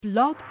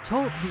Blog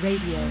Talk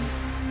Radio.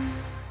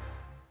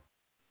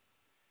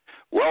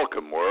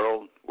 Welcome,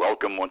 world.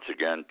 Welcome once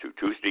again to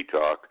Tuesday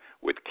Talk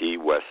with Key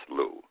West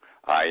Lou.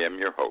 I am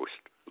your host,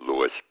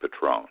 Louis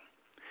Patrone.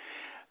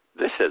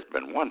 This has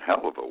been one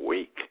hell of a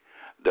week.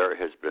 There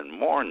has been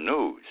more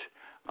news,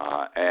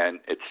 and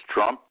it's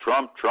Trump.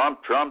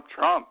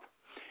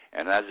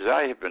 And as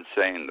I have been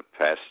saying the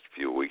past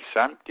few weeks,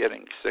 I'm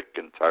getting sick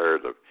and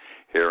tired of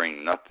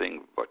hearing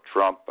nothing but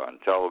Trump on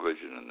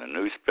television and the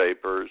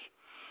newspapers.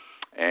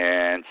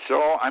 And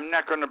so I'm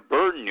not going to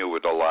burden you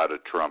with a lot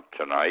of Trump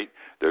tonight.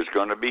 There's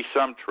going to be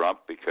some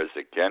Trump because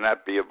it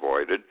cannot be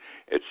avoided.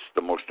 It's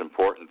the most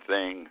important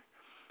thing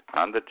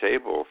on the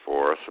table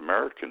for us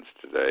Americans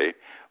today.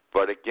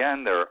 But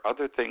again, there are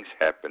other things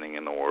happening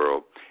in the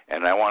world,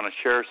 and I want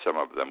to share some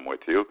of them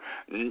with you.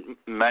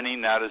 Many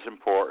not as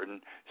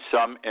important,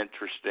 some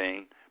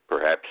interesting,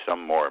 perhaps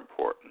some more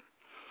important.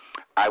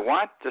 I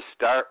want to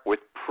start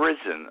with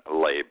prison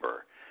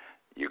labor.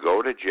 You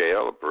go to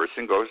jail, a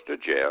person goes to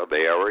jail,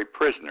 they are a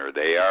prisoner,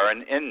 they are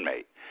an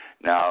inmate.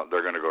 Now,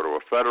 they're going to go to a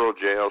federal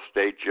jail,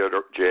 state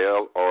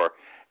jail, or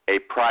a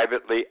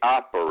privately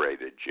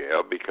operated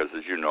jail because,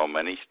 as you know,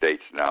 many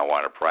states now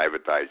want to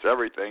privatize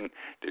everything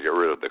to get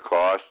rid of the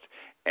cost,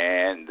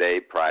 and they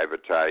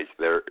privatize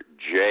their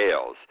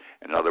jails.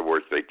 In other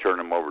words, they turn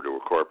them over to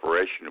a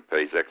corporation who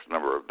pays X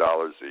number of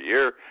dollars a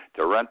year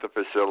to rent the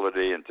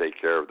facility and take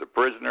care of the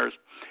prisoners,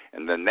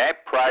 and then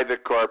that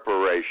private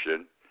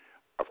corporation,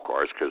 of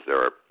course, because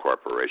they're a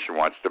corporation,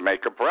 wants to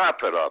make a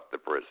profit off the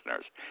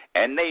prisoners.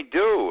 And they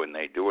do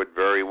it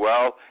very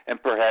well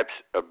and perhaps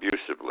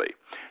abusively.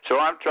 So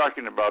I'm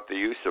talking about the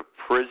use of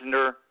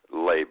prison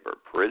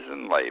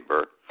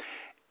labor,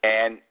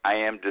 and I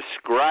am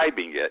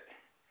describing it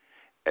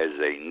as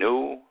a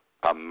new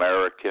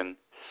American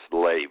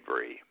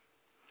slavery.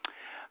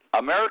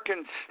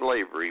 American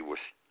slavery was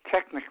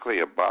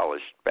technically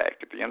abolished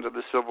back at the end of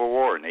the Civil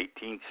War in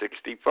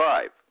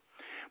 1865.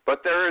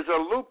 But there is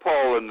a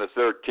loophole in the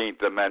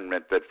 13th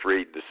Amendment that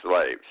freed the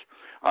slaves.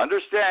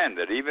 Understand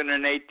that even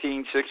in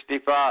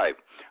 1865,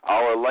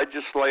 our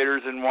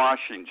legislators in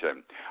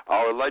Washington,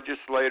 our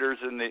legislators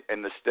in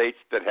the states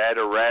that had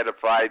to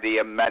ratify the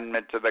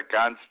amendment to the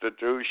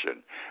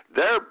Constitution,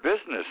 they're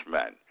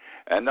businessmen,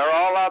 and they're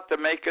all out to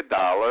make a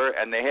dollar,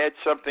 and they had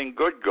something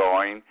good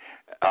going.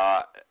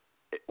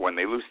 When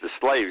they lose the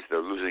slaves,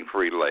 they're losing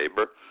free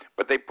labor,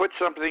 but they put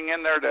something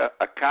in there to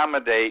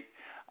accommodate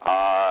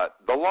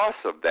the loss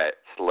of that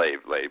slave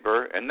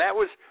labor, and that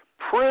was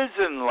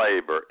prison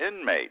labor,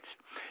 inmates.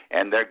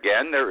 And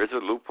again, there is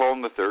a loophole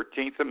in the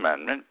 13th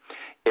Amendment.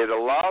 It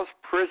allows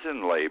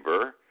prison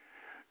labor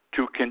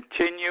to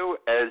continue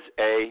as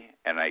a,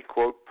 and I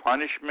quote,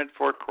 punishment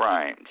for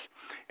crimes.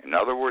 In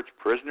other words,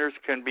 prisoners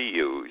can be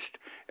used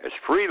as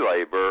free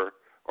labor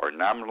or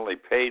nominally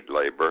paid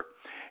labor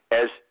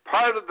as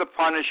part of the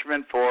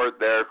punishment for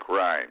their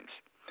crimes.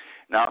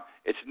 Now,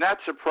 it's not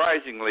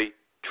surprisingly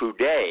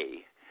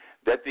today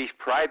that these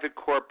private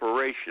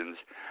corporations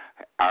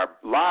are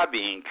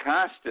lobbying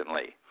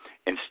constantly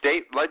in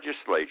state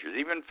legislatures,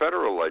 even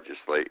federal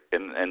legislatures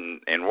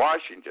in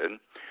Washington,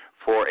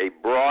 for a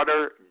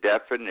broader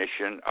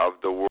definition of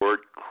the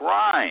word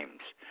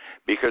crimes.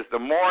 Because the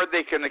more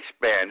they can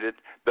expand it,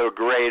 the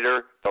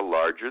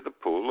larger the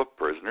pool of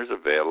prisoners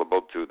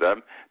available to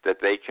them that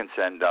they can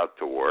send out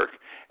to work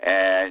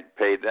and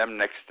pay them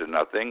next to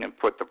nothing and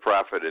put the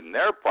profit in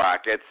their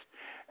pockets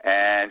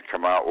and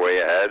come out way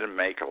ahead and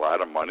make a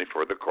lot of money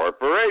for the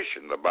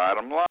corporation, the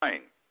bottom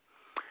line.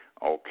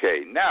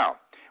 Okay, now,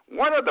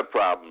 one of the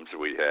problems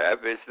we have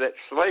is that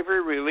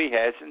slavery really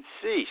hasn't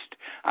ceased.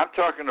 I'm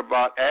talking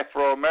about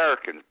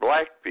Afro-Americans,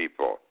 black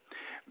people.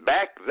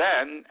 Back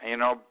then,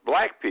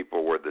 black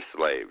people were the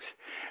slaves.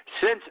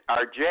 Since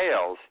our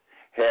jails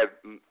have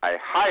a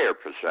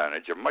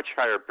much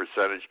higher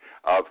percentage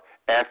of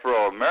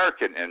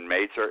Afro-American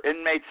inmates or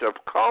inmates of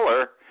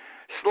color,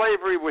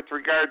 slavery with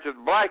regard to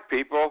the black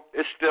people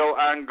is still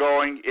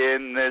ongoing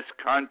in this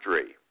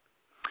country.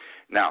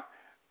 Now,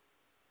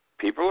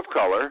 people of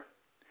color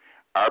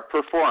are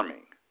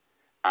performing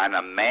on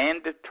a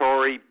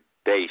mandatory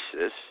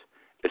basis,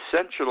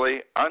 essentially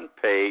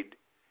unpaid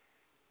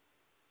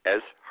as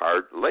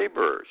hard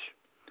laborers.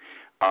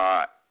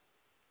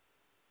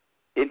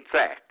 In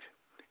fact,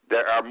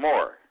 there are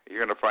more.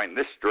 You're going to find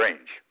this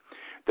strange.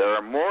 There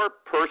are more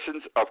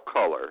persons of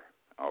color,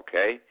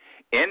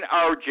 in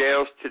our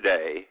jails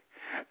today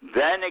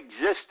than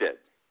existed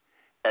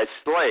as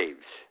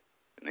slaves,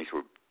 and these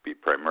would be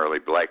primarily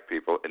black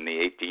people, in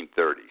the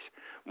 1830s.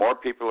 More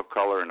people of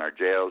color in our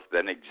jails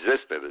than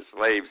existed as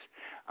slaves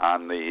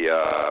on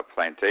the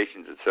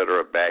plantations,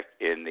 etc., back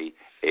in the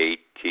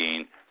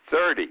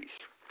 1830s.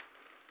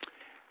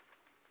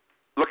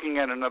 Looking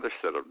at another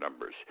set of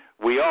numbers,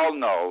 we all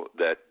know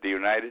that the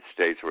United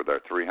States, with our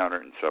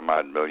 300 and some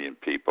odd million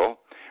people,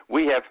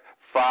 we have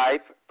 5%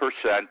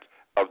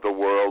 of the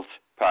world's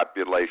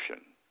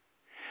population.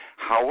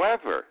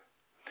 However,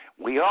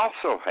 we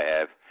also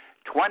have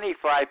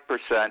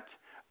 25%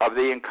 of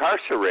the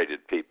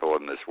incarcerated people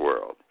in this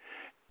world.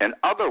 In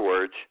other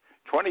words,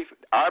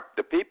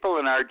 The people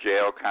in our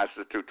jail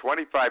constitute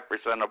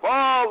 25% of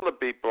all the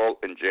people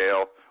in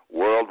jail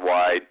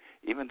worldwide,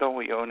 even though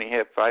we only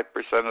have 5%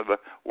 of the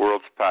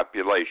world's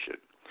population,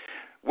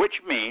 which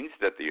means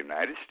that the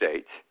United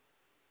States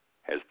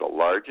has the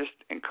largest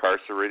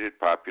incarcerated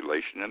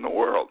population in the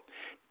world.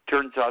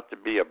 Turns out to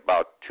be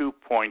about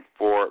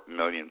 2.4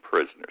 million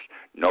prisoners.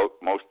 Note,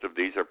 most of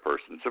these are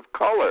persons of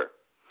color.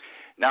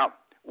 Now,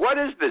 what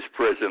is this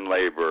prison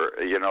labor,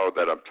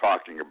 that I'm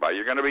talking about?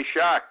 You're going to be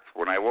shocked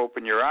when I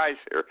open your eyes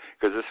here,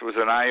 because this was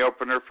an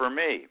eye-opener for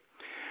me.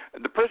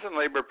 The prison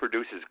labor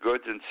produces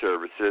goods and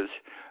services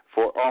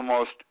for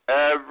almost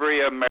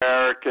every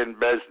American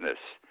business.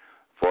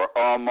 For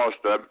almost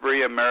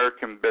every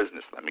American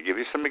business. Let me give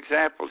you some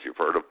examples. You've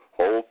heard of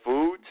Whole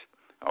Foods,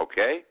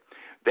 okay?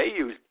 They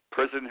use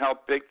prison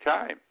help big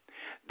time.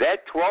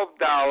 That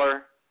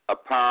 $12 a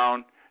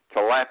pound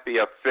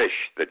tilapia fish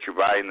that you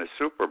buy in the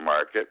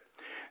supermarket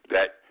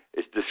that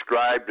is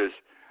described as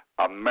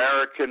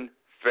American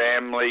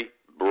family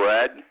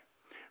bread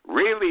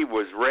really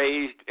was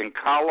raised in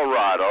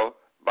Colorado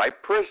by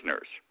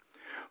prisoners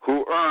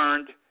who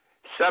earned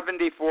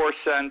 74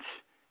 cents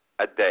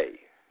a day.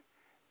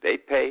 They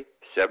pay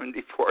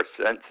 74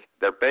 cents.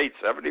 They're paid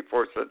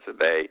 74 cents a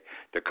day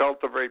to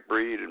cultivate,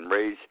 breed, and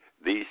raise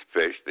these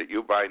fish that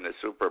you buy in the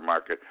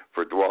supermarket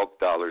for $12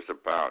 a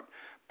pound.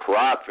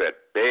 Profit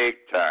big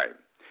time.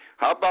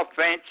 How about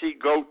fancy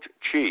goat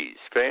cheese?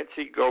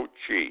 Fancy goat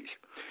cheese.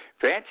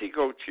 Fancy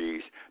goat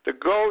cheese. The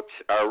goats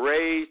are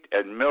raised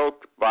and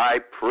milked by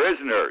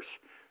prisoners.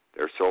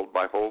 They're sold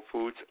by Whole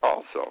Foods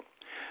also.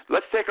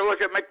 Let's take a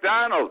look at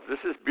McDonald's.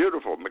 This is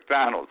beautiful,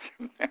 McDonald's.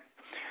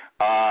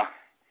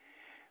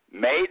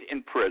 Made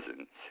in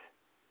prisons,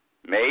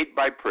 made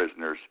by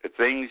prisoners,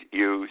 things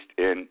used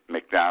in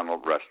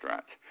McDonald's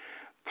restaurants.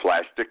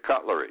 Plastic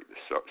cutlery,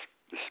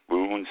 the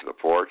spoons, the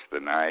forks, the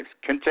knives,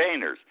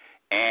 containers,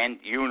 and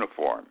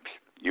uniforms.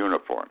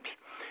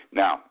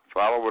 Now,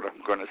 follow what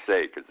I'm going to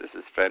say, because this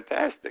is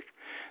fantastic.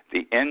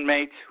 The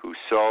inmates who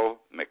sew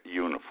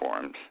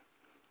uniforms,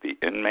 the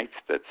inmates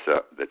that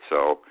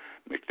sew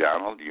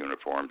McDonald's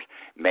uniforms,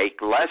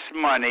 make less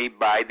money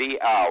by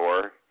the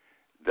hour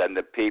than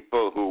the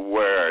people who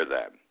wear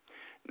them.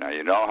 Now,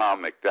 you know how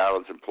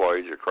McDonald's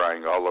employees are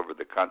crying all over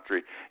the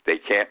country. They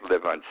can't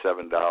live on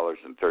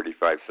 $7.35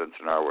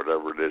 an hour,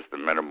 whatever it is, the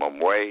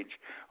minimum wage,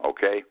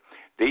 okay?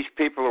 These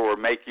people who are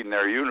making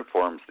their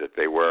uniforms that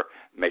they wear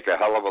make a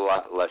hell of a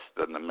lot less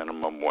than the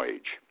minimum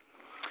wage.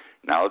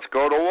 Now, let's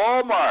go to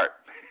Walmart.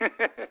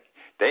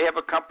 They have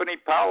a company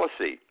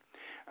policy,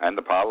 and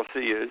the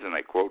policy is, and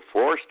I quote,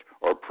 forced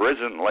or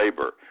prison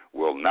labor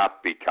will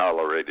not be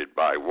tolerated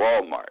by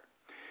Walmart.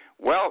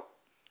 Well,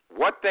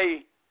 what they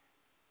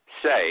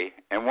say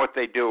and what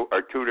they do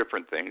are two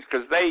different things,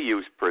 because they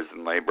use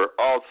prison labor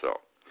also.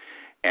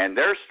 And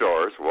their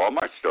stores,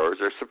 Walmart stores,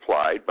 are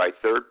supplied by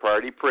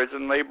third-party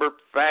prison labor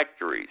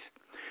factories.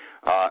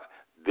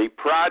 The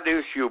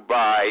produce you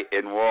buy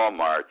in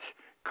Walmarts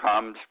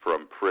comes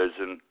from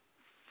prison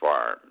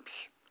farms.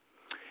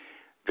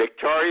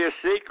 Victoria's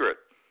Secret.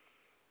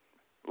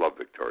 Love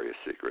Victoria's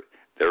Secret.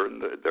 They're in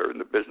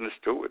the business,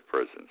 too, with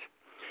prisons.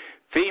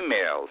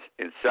 Females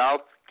in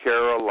South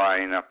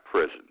Carolina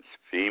prisons.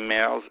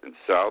 Females in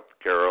South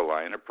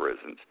Carolina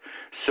prisons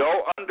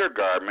sew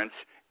undergarments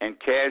and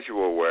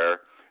casual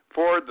wear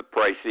for the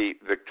pricey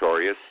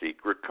Victoria's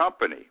Secret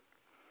company.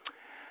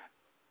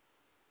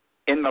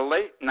 In the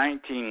late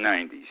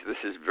 1990s, this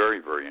is very,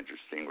 very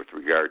interesting with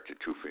regard to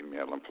two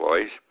female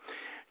employees.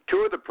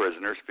 Two of the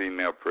prisoners,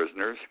 female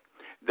prisoners,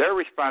 their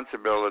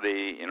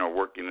responsibility,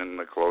 working in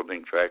the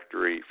clothing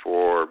factory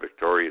for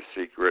Victoria's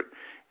Secret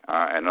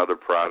and other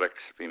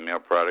products, female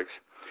products,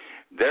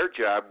 their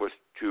job was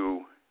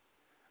to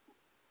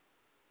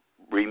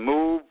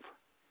remove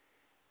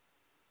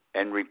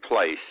and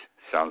replace.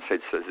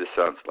 This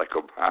sounds like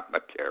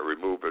Obamacare,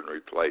 remove and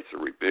replace,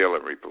 or repeal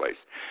and replace.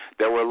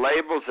 There were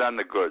labels on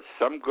the goods.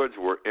 Some goods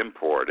were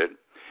imported,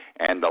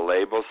 and the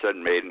label said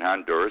made in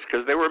Honduras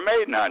because they were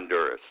made in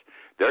Honduras.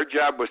 Their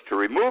job was to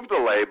remove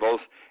the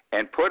labels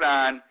and put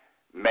on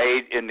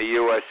made in the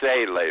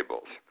USA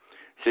labels.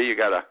 See, you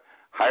got to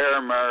hire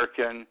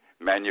American,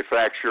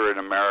 manufacture in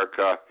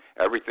America,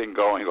 everything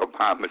going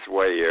Obama's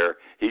way here.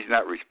 He's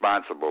not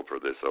responsible for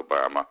this,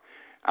 Obama.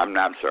 I'm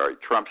sorry,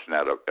 Trump's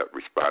not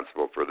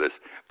responsible for this,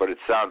 but it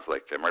sounds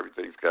like him.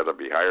 Everything's got to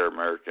be hire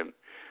American,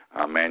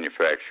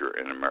 manufacture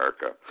in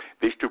America.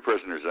 These two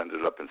prisoners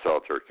ended up in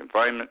solitary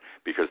confinement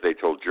because they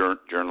told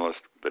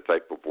journalists the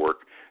type of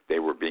work they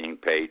were being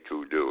paid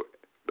to do.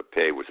 The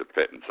pay was a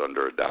pittance,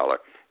 under $1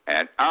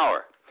 an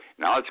hour.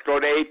 Now let's go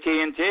to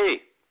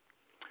AT&T.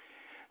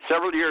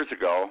 Several years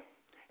ago,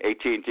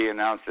 AT&T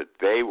announced that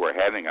they were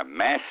having a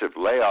massive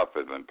layoff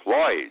of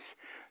employees,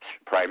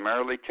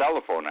 primarily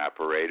telephone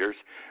operators,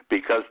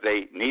 because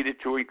they needed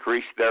to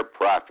increase their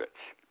profits.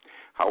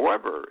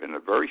 However, in a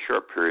very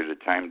short period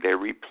of time, they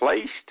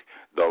replaced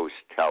those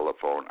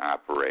telephone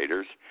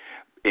operators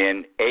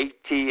in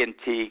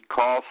AT&T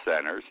call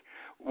centers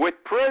with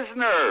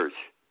prisoners.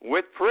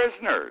 with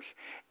prisoners.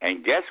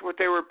 And guess what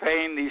they were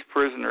paying these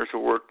prisoners who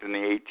worked in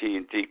the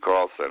AT&T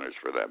call centers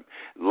for them?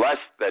 Less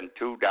than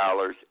 $2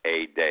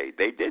 a day.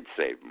 They did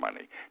save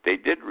money. They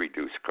did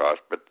reduce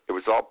costs, but it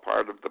was all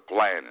part of the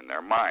plan in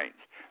their minds.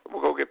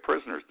 We'll go get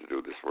prisoners to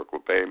do this work.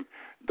 We'll pay them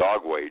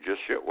dog wages,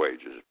 shit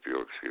wages, if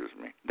you'll excuse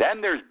me.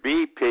 Then there's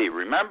BP.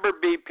 Remember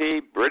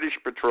BP? British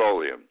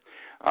Petroleum.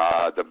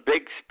 The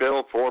big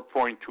spill,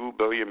 4.2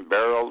 billion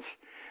barrels,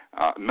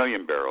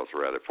 million barrels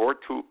rather,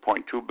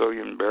 4.2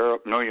 million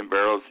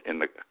barrels in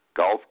the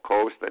Gulf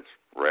Coast. That's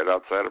right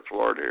outside of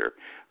Florida here,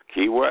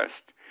 Key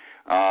West.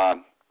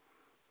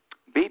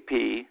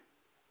 BP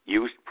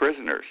used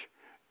prisoners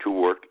to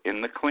work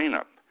in the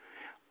cleanup,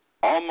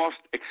 almost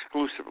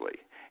exclusively.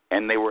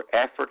 And they were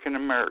African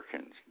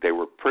Americans. They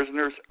were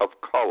prisoners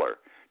of color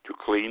to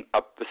clean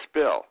up the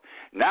spill.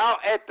 Now,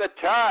 at the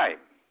time,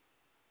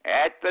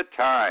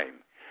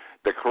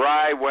 the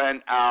cry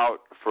went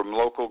out from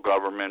local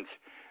governments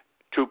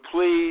to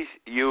please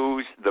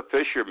use the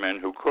fishermen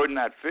who could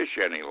not fish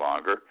any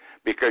longer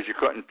because you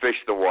couldn't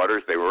fish the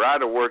waters. They were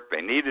out of work. They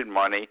needed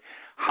money.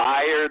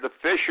 Hire the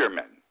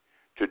fishermen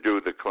to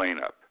do the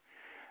cleanup.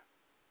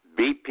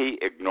 BP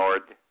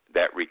ignored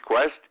that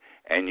request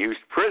and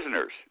used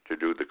prisoners to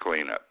do the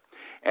cleanup.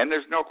 And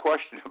there's no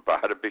question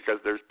about it because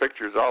there's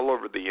pictures all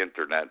over the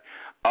internet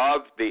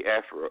of the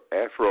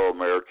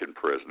Afro-American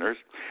prisoners.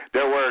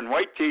 They're wearing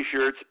white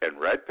T-shirts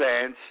and red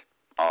pants,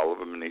 all of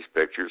them in these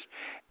pictures,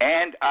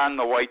 and on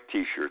the white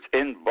T-shirts,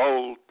 in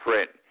bold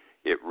print,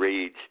 it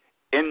reads,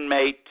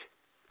 inmate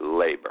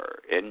labor.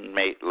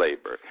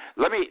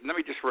 Let me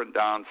just run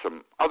down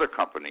some other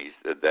companies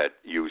that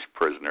use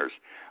prisoners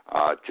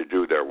to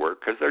do their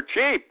work because they're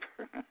cheap.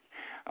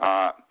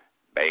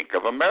 Bank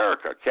of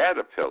America,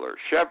 Caterpillar,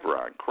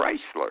 Chevron,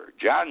 Chrysler,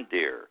 John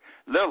Deere,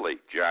 Lilly,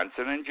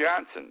 Johnson &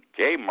 Johnson,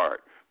 Kmart,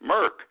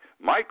 Merck,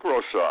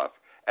 Microsoft,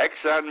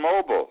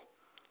 ExxonMobil,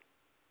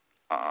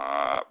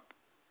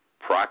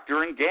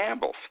 Procter &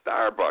 Gamble,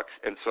 Starbucks,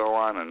 and so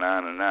on and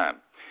on and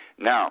on.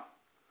 Now,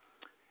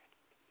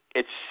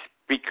 it's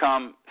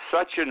become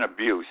such an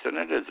abuse, and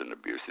it is an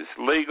abuse. It's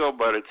legal,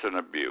 but it's an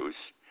abuse.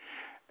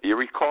 You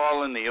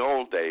recall in the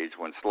old days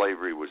when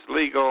slavery was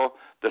legal,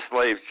 the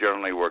slaves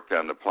generally worked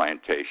on the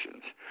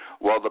plantations.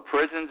 Well, the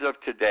prisons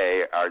of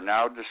today are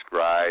now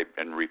described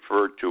and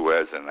referred to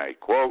as, and I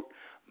quote,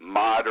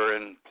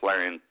 modern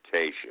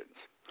plantations.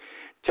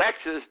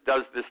 Texas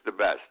does this the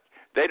best.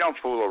 They don't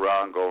fool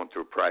around going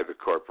through private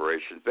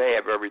corporations. They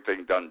have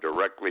everything done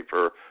directly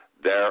for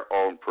their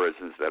own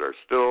prisons that are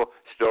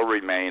still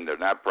remain. They're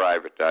not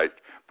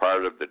privatized,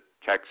 part of the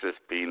Texas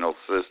penal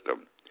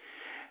system.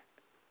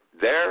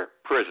 Their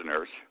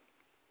prisoners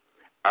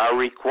are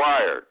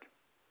required,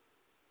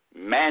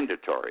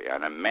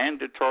 on a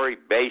mandatory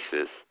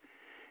basis,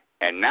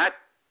 and not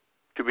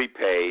to be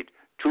paid,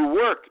 to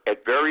work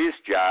at various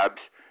jobs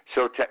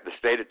so the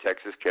state of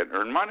Texas can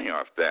earn money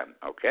off them,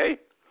 okay?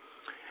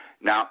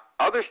 Now,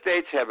 other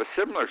states have a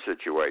similar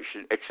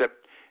situation,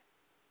 except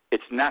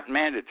it's not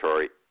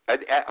mandatory.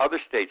 Other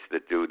states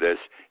that do this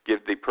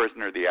give the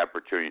prisoner the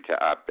opportunity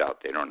to opt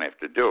out. They don't have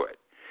to do it.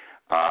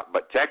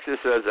 But Texas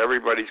says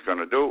everybody's going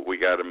to do it. We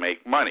got to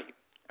make money.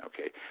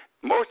 Okay.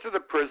 Most of the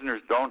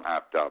prisoners don't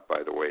opt out,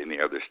 by the way, in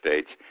the other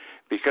states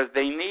because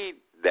they need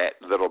that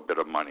little bit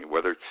of money,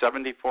 whether it's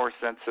 74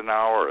 cents an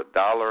hour or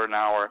 $1 an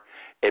hour.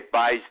 It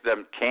buys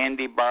them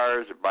candy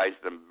bars. It buys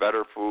them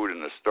better food in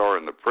the store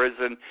in the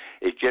prison.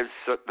 It gives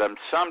them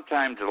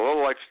sometimes a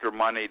little extra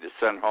money to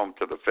send home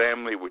to the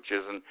family, which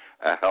isn't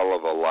a hell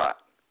of a lot.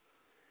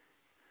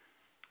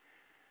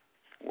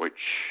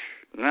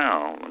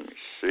 Now, let me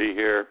see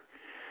here.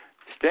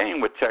 Staying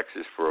with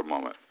Texas for a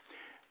moment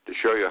to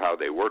show you how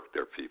they work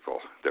their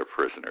people, their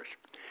prisoners.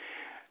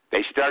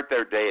 They start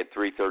their day at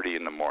 3:30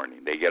 in the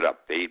morning. They get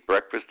up. They eat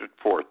breakfast at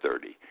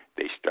 4:30.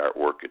 They start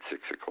work at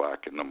 6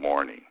 o'clock in the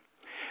morning.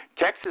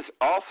 Texas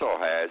also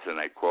has, and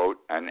I quote,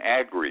 an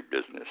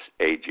agribusiness,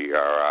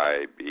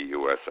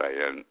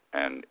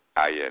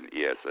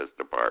 agribusiness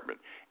department,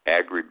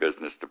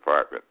 agribusiness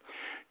department.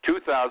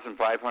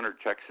 2,500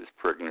 Texas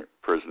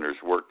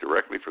prisoners work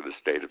directly for the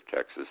state of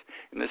Texas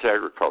in this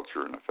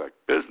agriculture and effect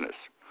business.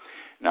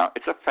 Now,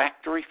 it's a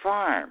factory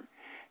farm.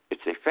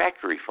 It's a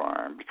factory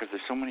farm because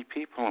there's so many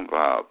people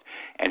involved.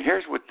 And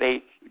here's what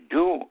they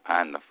do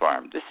on the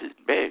farm. This is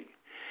big.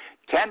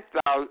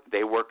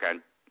 They work on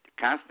a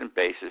constant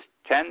basis,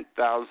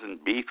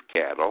 10,000 beef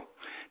cattle,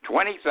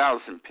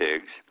 20,000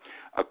 pigs,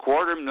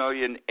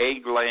 250,000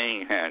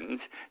 egg-laying hens,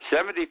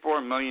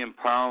 74 million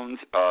pounds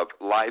of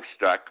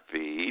livestock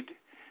feed,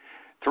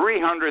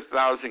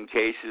 300,000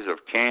 cases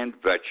of canned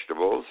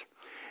vegetables,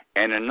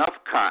 and enough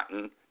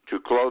cotton to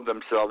clothe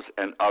themselves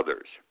and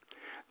others.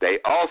 They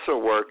also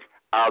work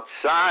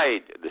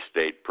outside the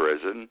state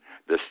prison,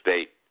 the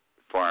state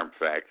farm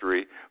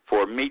factory,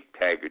 for meat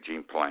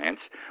packaging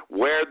plants,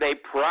 where they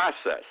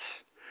process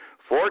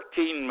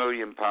 14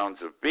 million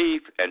pounds of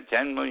beef and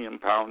 10 million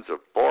pounds of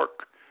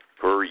pork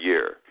per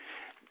year.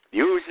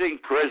 Using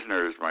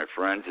prisoners, my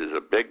friends, is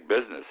a big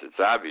business. It's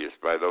obvious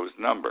by those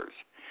numbers.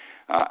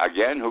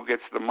 Again, who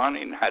gets the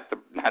money?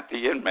 Not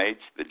the inmates.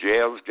 The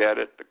jails get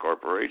it. The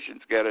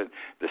corporations get it.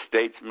 The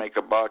states make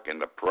a buck, and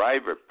the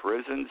private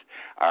prisons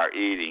are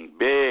eating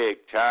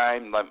big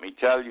time. Let me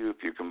tell you,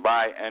 if you can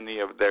buy any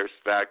of their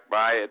stock,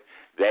 buy it.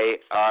 They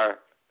are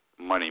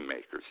money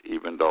makers,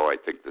 even though I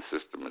think the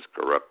system is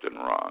corrupt and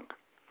wrong.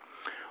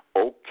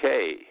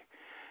 Okay.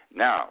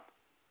 Now,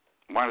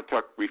 I want to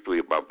talk briefly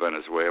about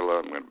Venezuela.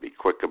 I'm going to be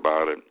quick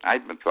about it.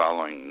 I've been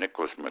following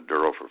Nicolas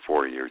Maduro for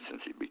 4 years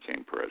since he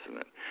became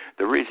president.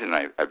 The reason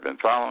I've been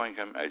following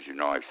him, as you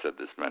know, I've said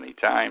this many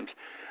times,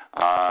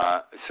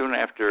 soon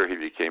after he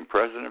became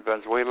president,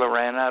 Venezuela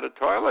ran out of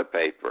toilet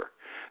paper.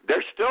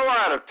 They're still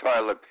out of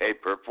toilet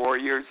paper 4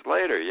 years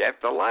later. You have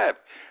to laugh.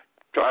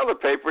 Toilet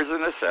paper is a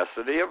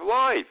necessity of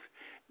life.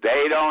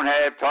 They don't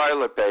have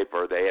toilet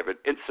paper. They have an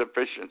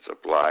insufficient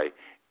supply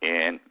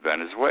in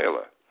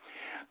Venezuela.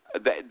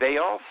 They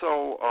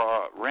also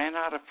ran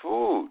out of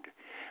food.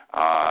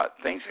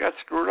 Things got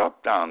screwed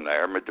up down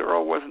there.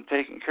 Maduro wasn't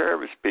taking care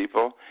of his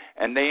people,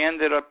 and they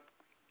ended up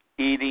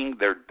eating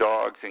their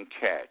dogs and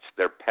cats,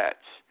 their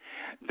pets.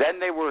 Then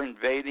they were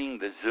invading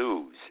the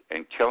zoos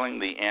and killing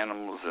the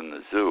animals in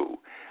the zoo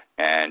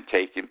and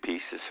taking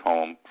pieces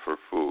home for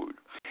food.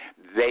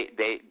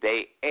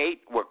 They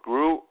ate what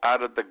grew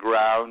out of the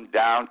ground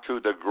down to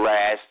the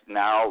grass,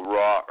 now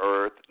raw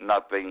earth,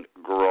 nothing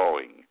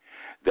growing.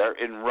 They're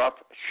in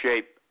rough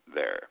shape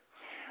there.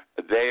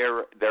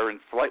 They're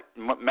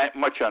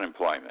much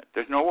unemployment.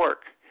 There's no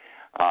work.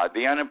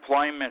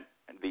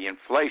 The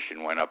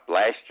inflation went up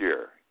last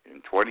year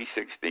in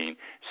 2016,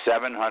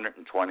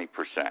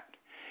 720%.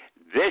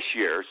 This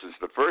year, since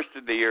the first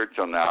of the year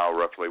till now,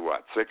 roughly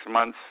 6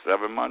 months,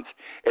 7 months,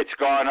 it's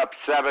gone up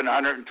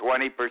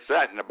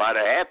 720% in about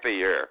a half a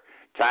year,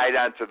 tied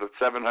on to the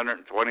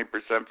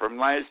 720% from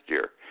last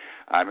year.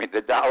 I mean,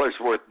 the dollar's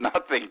worth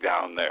nothing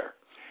down there.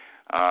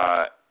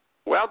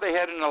 Well, they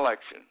had an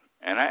election,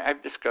 and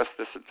I've discussed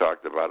this and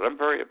talked about it. I'm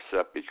very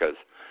upset because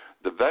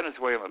the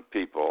Venezuelan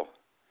people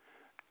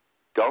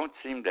don't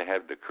seem to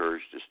have the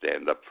courage to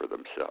stand up for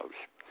themselves.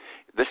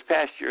 This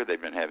past year,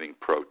 they've been having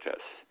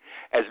protests.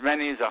 As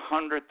many as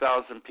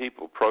 100,000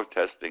 people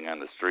protesting on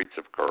the streets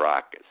of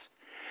Caracas.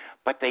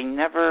 But they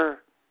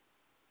never,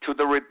 to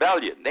the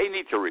rebellion. They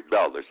need to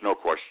rebel. There's no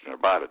question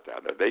about it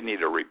down there. They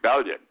need a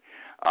rebellion.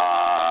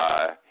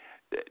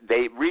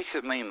 They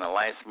recently, in the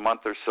last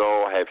month or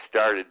so, have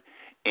started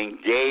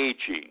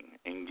engaging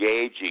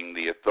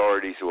the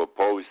authorities who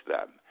oppose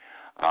them,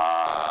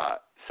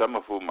 some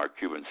of whom are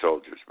Cuban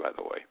soldiers, by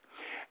the way.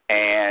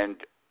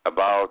 And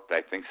about,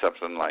 I think,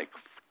 something like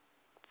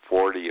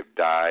 40 have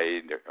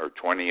died or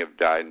 20 have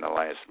died in the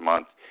last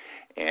month,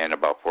 and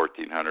about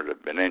 1,400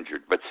 have been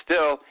injured. But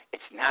still,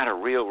 it's not a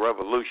real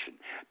revolution.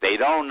 They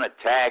don't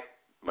attack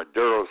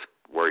Maduro's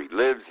where he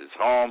lives, his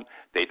home.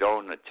 They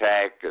don't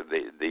attack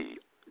the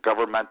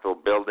governmental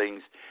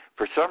buildings.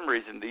 For some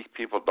reason, these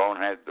people don't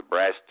have the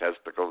brass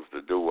testicles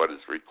to do what is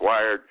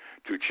required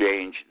to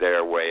change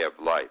their way of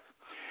life.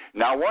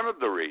 Now, one of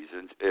the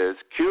reasons is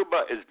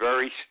Cuba is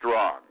very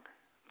strong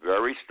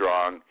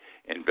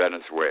in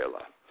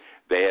Venezuela.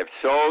 They have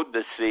sowed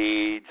the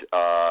seeds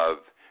of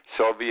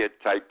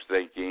Soviet-type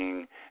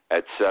thinking,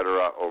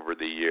 etc., over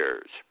the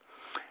years.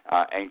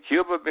 And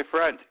Cuba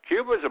befriends.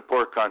 Cuba is a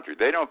poor country.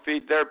 They don't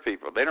feed their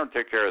people. They don't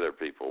take care of their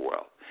people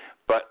well.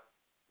 But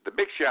the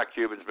big shot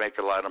Cubans make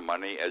a lot of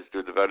money, as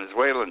do the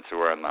Venezuelans who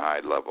are on the high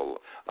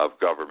level of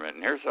government.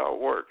 And here's how it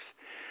works.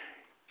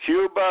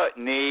 Cuba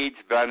needs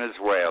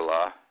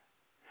Venezuela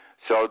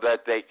so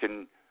that they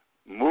can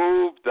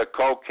move the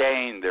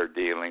cocaine they're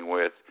dealing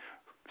with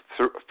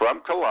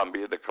from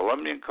Colombia, the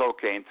Colombian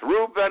cocaine,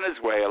 through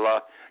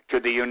Venezuela to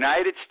the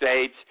United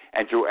States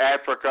and to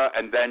Africa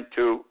and then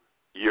to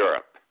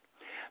Europe.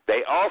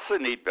 They also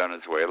need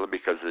Venezuela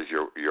because, as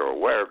you're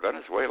aware,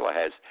 Venezuela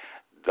has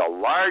the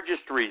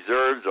largest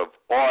reserves of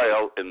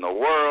oil in the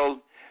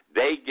world.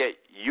 They get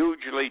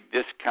hugely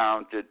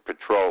discounted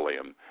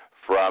petroleum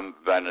from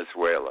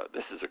Venezuela.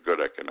 This is a good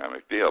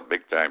economic deal,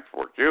 big time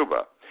for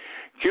Cuba.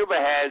 Cuba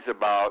has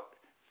about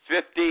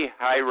 50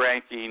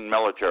 high-ranking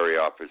military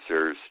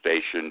officers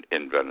stationed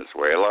in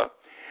Venezuela.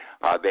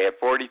 They have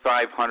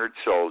 4,500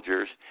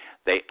 soldiers.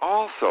 They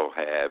also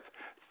have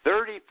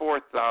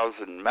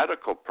 34,000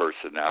 medical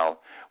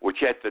personnel,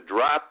 which at the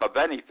drop of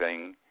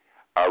anything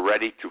are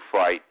ready to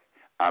fight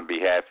on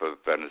behalf of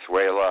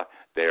Venezuela.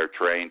 They are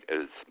trained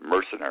as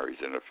mercenaries,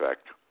 in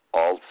effect,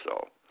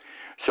 also.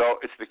 So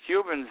it's the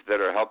Cubans that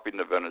are helping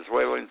the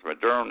Venezuelans.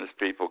 Maduro and his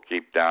people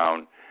keep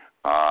down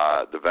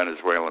the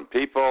Venezuelan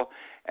people,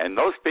 and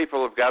those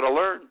people have got to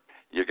learn.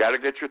 You got to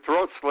get your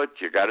throat slit.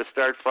 You got to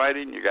start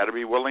fighting. You got to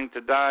be willing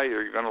to die,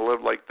 or you're going to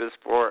live like this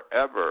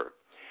forever.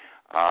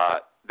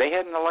 They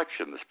had an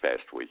election this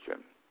past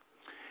weekend,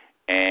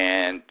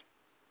 and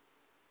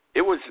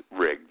it was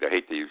rigged. I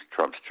hate to use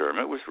Trump's term.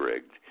 It was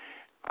rigged,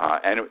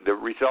 the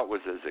result was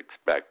as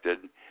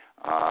expected.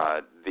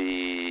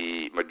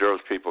 The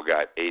Maduro's people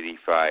got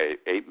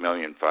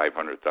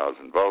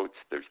 8,500,000 votes.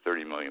 There's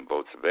 30 million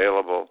votes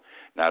available.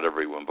 Not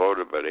everyone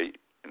voted, but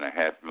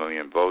 8.5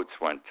 million votes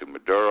went to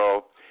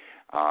Maduro.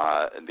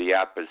 The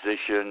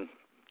opposition,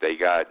 they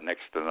got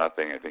next to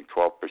nothing. I think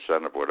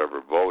 12% of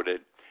whatever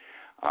voted.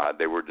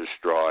 They were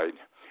destroyed.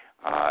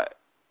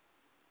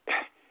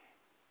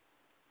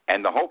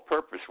 And the whole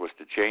purpose was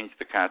to change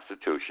the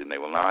Constitution. They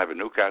will now have a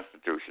new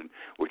Constitution,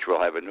 which will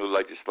have a new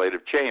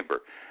legislative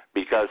chamber,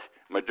 because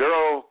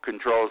Maduro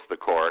controls the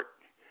court.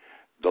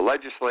 The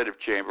legislative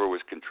chamber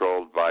was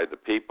controlled by the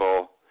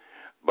people,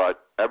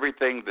 but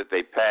everything that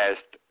they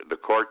passed, the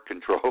court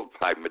controlled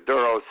by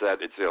Maduro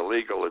said it's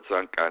illegal, it's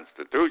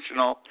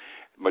unconstitutional.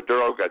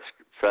 Maduro got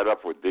fed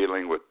up with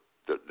dealing with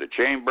the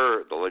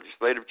chamber, the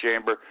legislative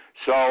chamber,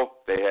 so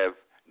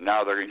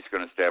he's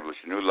going to establish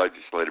a new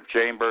legislative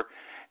chamber.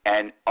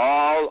 And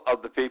all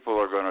of the people who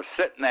are going to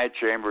sit in that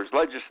chamber as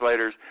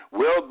legislators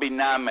will be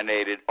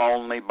nominated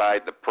only by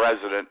the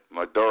president,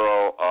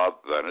 Maduro of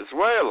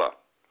Venezuela.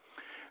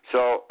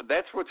 So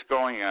that's what's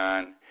going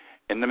on.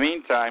 In the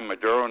meantime,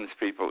 Maduro and his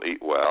people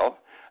eat well.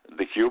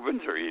 The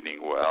Cubans are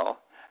eating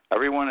well.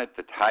 Everyone at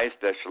the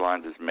highest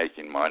echelon is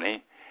making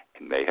money,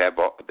 and they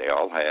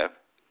all have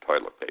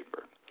toilet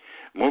paper.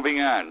 Moving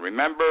on.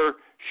 Remember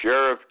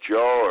Sheriff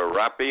Joe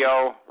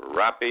Arpaio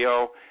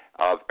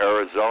of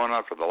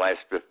Arizona for the last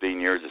 15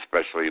 years,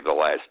 especially the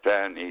last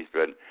 10. He's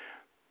been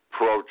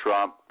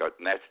pro-Trump, but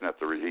that's not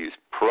the reason. He's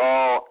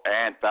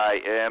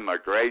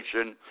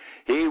pro-anti-immigration.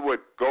 He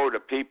would go to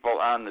people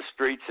on the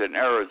streets in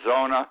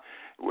Arizona.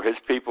 His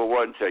people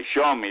wouldn't say,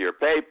 show me your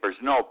papers.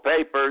 No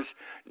papers.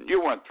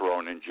 You weren't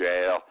thrown in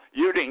jail.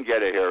 You didn't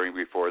get a hearing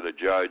before the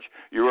judge.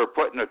 You were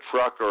put in a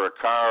truck or a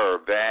car or a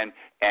van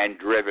and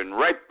driven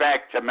right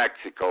back to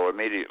Mexico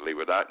immediately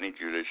without any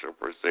judicial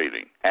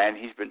proceeding. And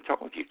he's been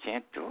told you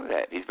can't do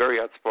that. He's very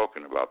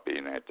outspoken about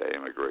being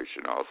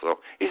anti-immigration also.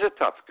 He's a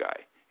tough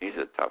guy.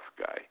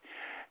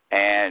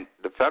 And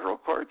the federal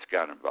courts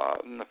got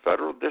involved, and the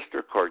federal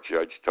district court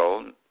judge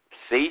told him,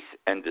 cease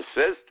and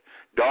desist.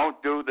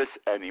 Don't do this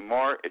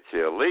anymore. It's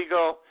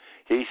illegal.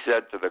 He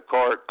said to the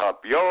court,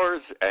 up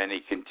yours, and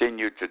he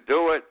continued to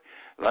do it.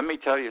 Let me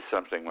tell you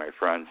something, my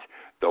friends.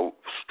 The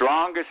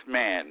strongest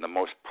man, the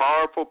most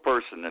powerful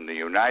person in the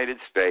United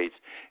States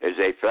is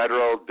a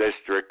federal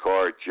district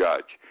court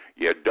judge.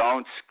 You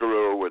don't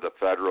screw with a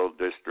federal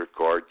district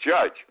court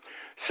judge.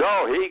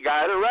 So he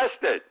got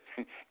arrested.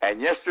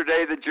 And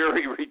yesterday the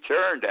jury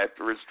returned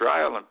after his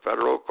trial in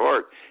federal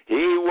court. He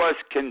was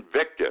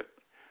convicted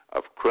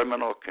of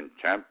criminal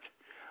contempt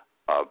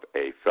of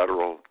a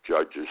federal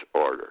judge's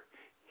order.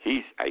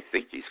 I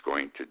think he's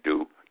going to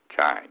do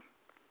time.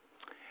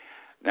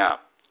 Now,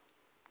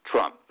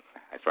 Trump.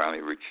 I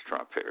finally reached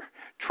Trump here.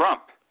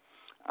 Trump,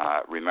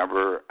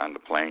 remember on the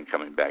plane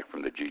coming back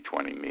from the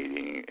G20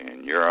 meeting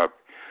in Europe,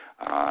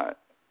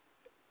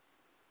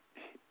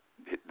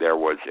 there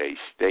was a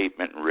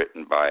statement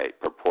written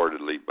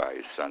purportedly by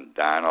his son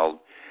Donald,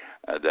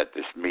 that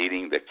this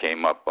meeting that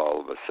came up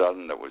all of a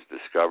sudden that was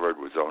discovered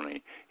was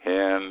only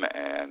him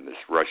and this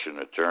Russian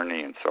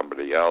attorney and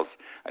somebody else.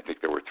 I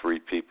think there were 3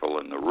 people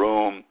in the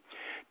room.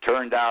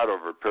 Turned out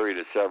over a period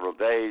of several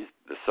days,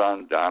 the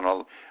son,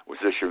 Donald,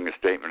 was issuing a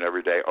statement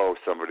every day,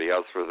 somebody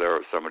else was there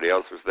or somebody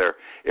else was there.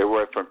 It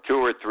went from 2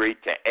 or 3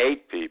 to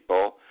 8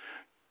 people,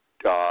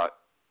 2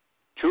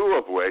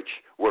 of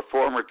which were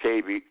former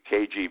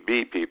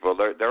KGB people.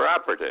 They're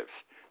operatives.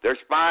 They're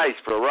spies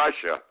for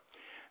Russia.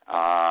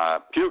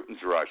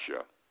 Putin's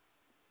Russia.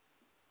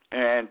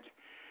 And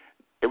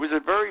it was a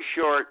very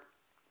short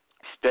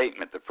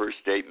statement, the first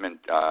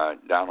statement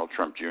Donald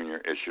Trump Jr.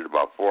 issued,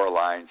 about 4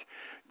 lines,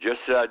 just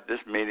said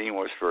this meeting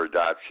was for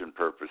adoption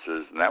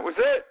purposes, and that was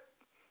it.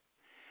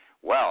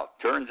 Well,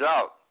 turns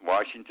out,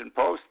 Washington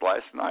Post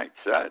last night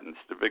said, and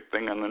it's the big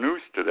thing on the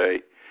news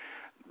today,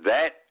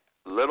 that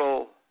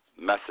little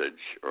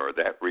message or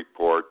that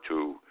report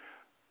to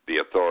the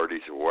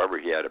authorities or whoever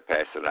he had to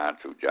pass it on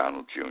to,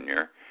 Donald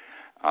Jr.,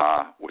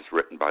 was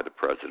written by the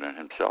president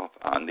himself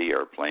on the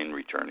airplane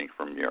returning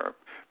from Europe,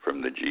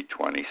 from the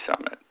G20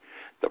 summit.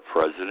 The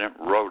president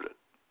wrote it.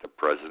 The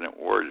president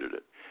worded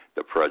it.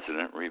 The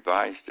president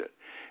revised it.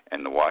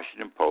 And the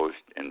Washington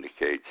Post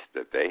indicates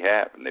that they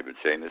have, and they've been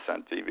saying this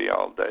on TV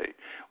all day,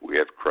 we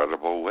have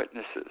credible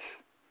witnesses,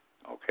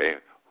 okay,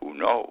 who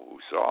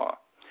saw.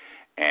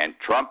 And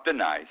Trump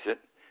denies it.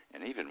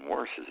 And even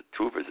worse is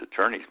 2 of his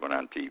attorneys went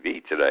on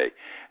TV today,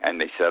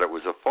 and they said it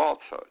was a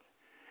falsehood.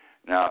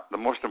 Now, the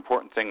most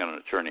important thing an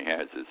attorney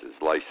has is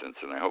his license,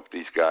 and I hope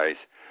these guys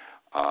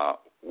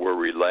were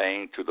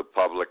relaying to the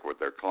public what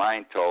their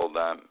client told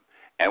them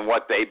and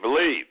what they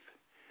believe.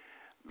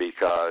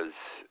 Because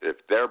if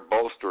they're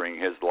bolstering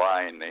his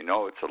lie and they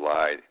know it's a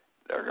lie,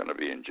 they're going to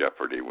be in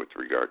jeopardy with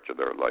regard to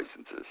their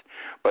licenses.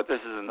 But this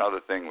is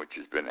another thing which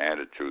has been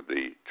added to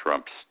the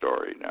Trump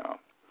story now.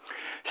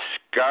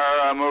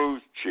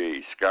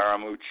 Scaramucci.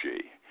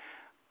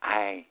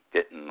 I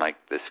didn't like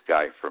this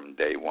guy from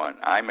day one.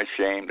 I'm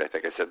ashamed. I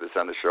think I said this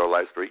on the show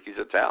last week. He's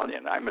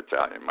Italian. I'm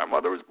Italian. My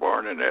mother was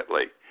born in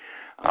Italy.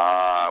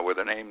 With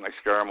a name like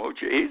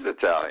Scaramucci, he's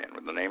Italian.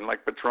 With a name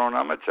like Patron,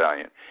 I'm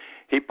Italian.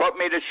 He put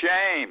me to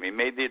shame. He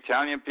made the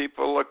Italian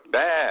people look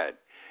bad.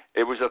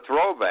 It was a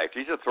throwback.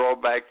 He's a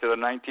throwback to the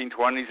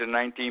 1920s and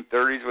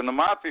 1930s when the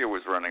mafia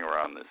was running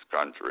around this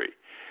country.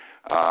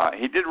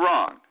 He did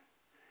wrong.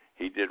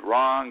 He did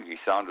wrong. He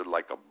sounded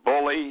like a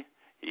bully.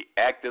 He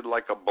acted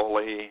like a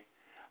bully,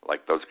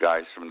 like those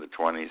guys from the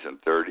 20s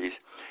and 30s.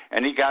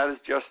 And he got his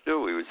just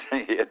due.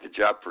 He had the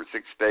job for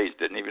 6 days,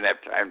 didn't even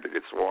have time to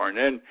get sworn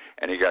in,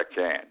 and he got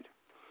canned.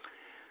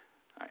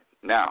 All right.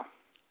 Now,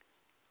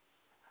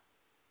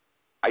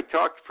 I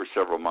talked for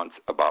several months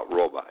about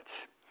robots.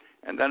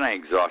 And then I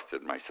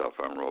exhausted myself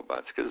on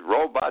robots because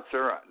robots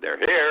they're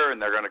here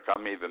and they're going to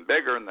come even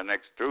bigger in the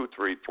next 2,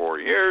 3, 4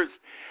 years,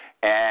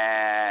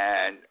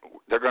 and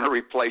they're going to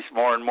replace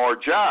more and more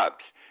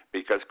jobs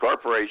because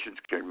corporations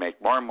can make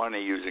more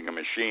money using a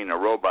machine, a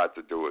robot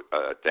to do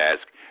a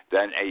task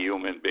than a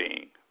human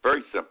being.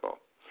 Very simple.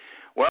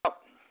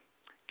 Well,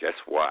 guess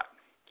what?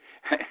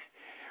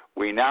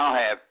 We now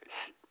have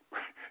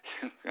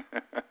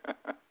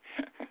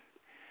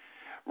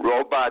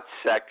robot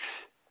sex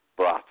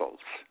brothels.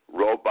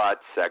 Robot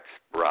sex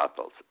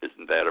brothels.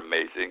 Isn't that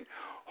amazing?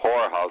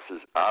 Whorehouses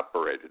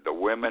operated. The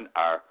women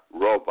are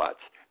robots.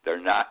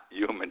 They're not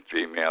human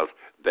females.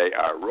 They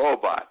are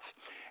robots.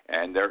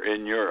 And they're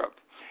in Europe.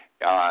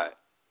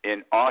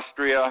 In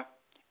Austria,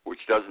 which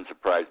doesn't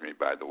surprise me,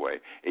 by the way,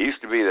 it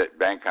used to be that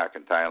Bangkok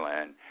and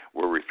Thailand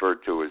were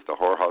referred to as the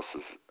whorehouse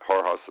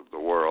of the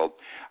world.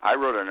 I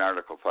wrote an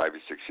article 5 or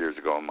 6 years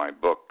ago in my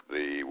book,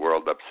 The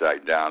World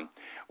Upside Down,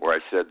 where I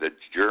said that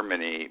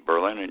Germany,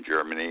 Berlin and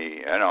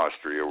Germany and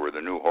Austria were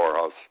the new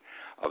whorehouse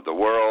of the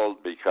world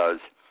because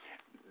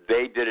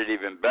they did it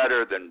even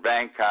better than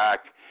Bangkok.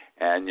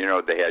 And, you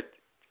know, they had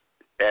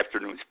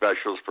afternoon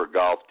specials for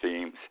golf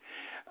teams.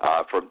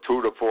 From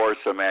 2 to 4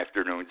 some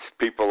afternoons,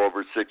 people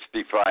over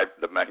 65,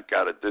 the men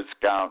got a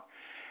discount.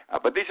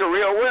 But these are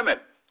real women.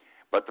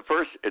 But the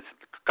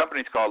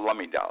company's called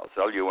Lummy Dolls,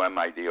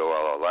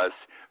 Lumidolls.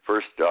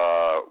 First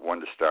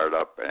one to start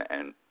up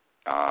and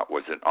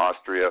was in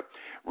Austria.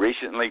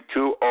 Recently,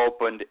 2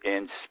 opened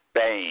in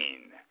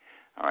Spain.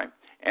 All right.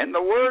 And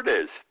the word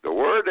is,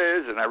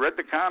 and I read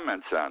the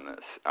comments on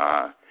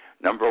this,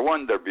 number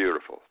one, they're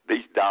beautiful.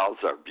 These dolls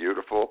are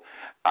beautiful.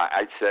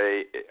 I'd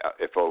say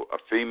if a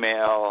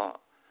female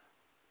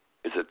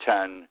is a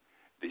 10,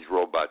 these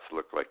robots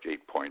look like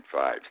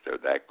 8.5s. They're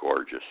that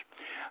gorgeous.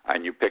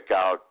 And you pick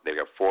out, they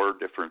have 4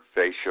 different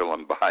facial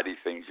and body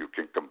things you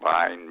can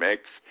combine,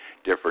 mix,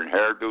 different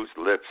hairdos,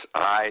 lips,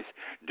 eyes,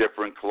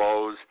 different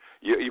clothes.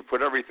 You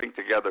put everything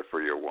together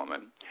for your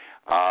woman.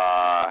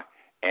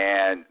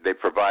 And they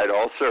provide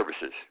all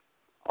services.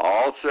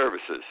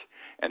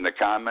 And the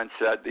comments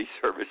said these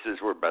services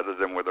were better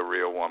than with a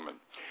real woman.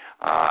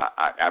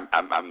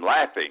 I'm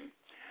laughing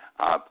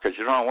because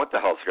you don't know what the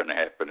hell's going to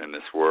happen in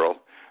this world.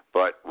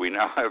 But we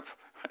now have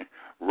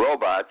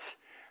robots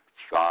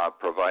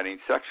providing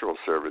sexual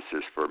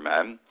services for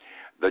men.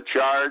 The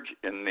charge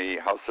in the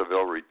House of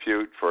Ill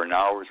Repute for an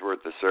hour's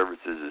worth of services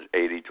is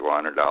 $80 to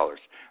 $100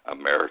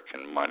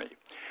 American money.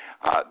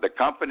 The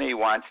company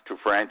wants to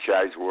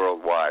franchise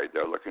worldwide.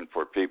 They're looking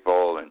for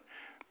people in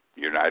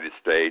United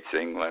States,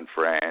 England,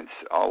 France,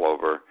 all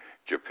over,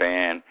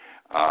 Japan,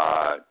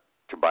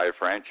 to buy a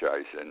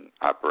franchise and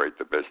operate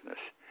the business.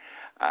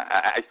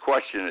 I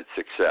question its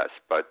success,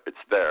 but it's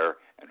there,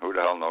 and who the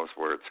hell knows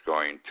where it's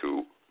going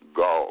to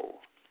go.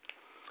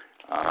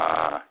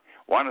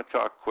 Want to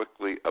talk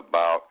quickly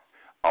about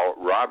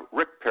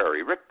Rick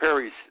Perry. Rick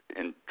Perry's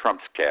in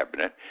Trump's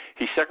cabinet.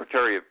 He's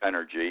Secretary of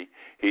Energy.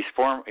 He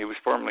was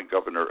formerly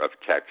governor of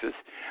Texas.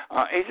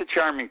 He's a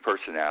charming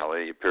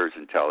personality. He appears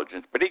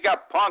intelligent, but he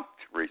got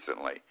punked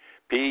recently.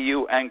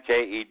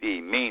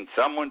 P-U-N-K-E-D means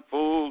someone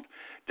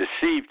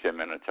deceived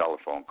him in a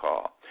telephone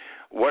call.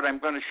 What I'm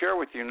going to share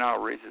with you now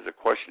raises a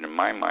question in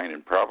my mind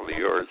and probably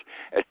yours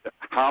as to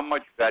how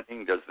much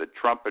vetting does the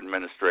Trump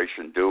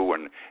administration do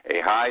when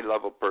a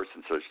high-level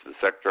person such as the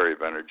Secretary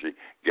of Energy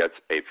gets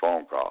a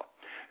phone call.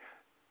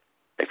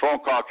 A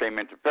phone call came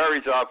into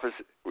Perry's office.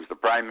 It was the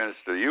Prime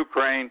Minister of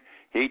Ukraine.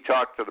 He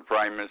talked to the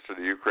Prime Minister of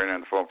the Ukraine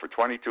on the phone for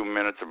 22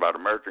 minutes about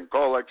American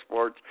coal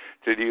exports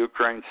to the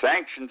Ukraine,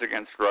 sanctions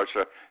against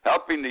Russia,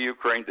 helping the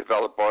Ukraine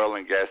develop oil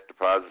and gas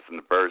deposits in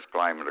the Paris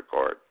Climate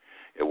Accord.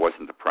 It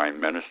wasn't the Prime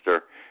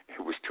Minister.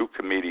 It was 2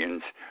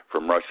 comedians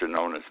from Russia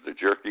known as the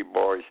Jerky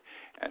Boys.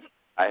 And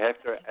I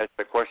have to ask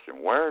the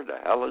question, where the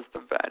hell is the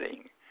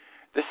vetting?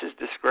 This is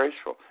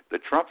disgraceful. The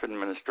Trump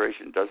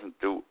administration doesn't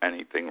do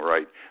anything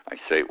right. I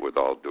say it with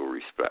all due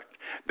respect.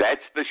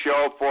 That's the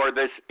show for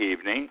this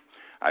evening.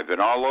 I've been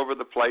all over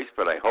the place,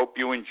 but I hope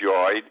you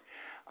enjoyed.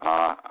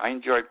 I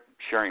enjoyed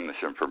sharing this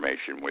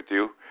information with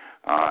you,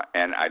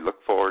 and I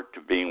look forward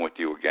to being with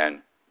you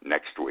again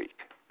next week.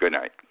 Good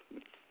night.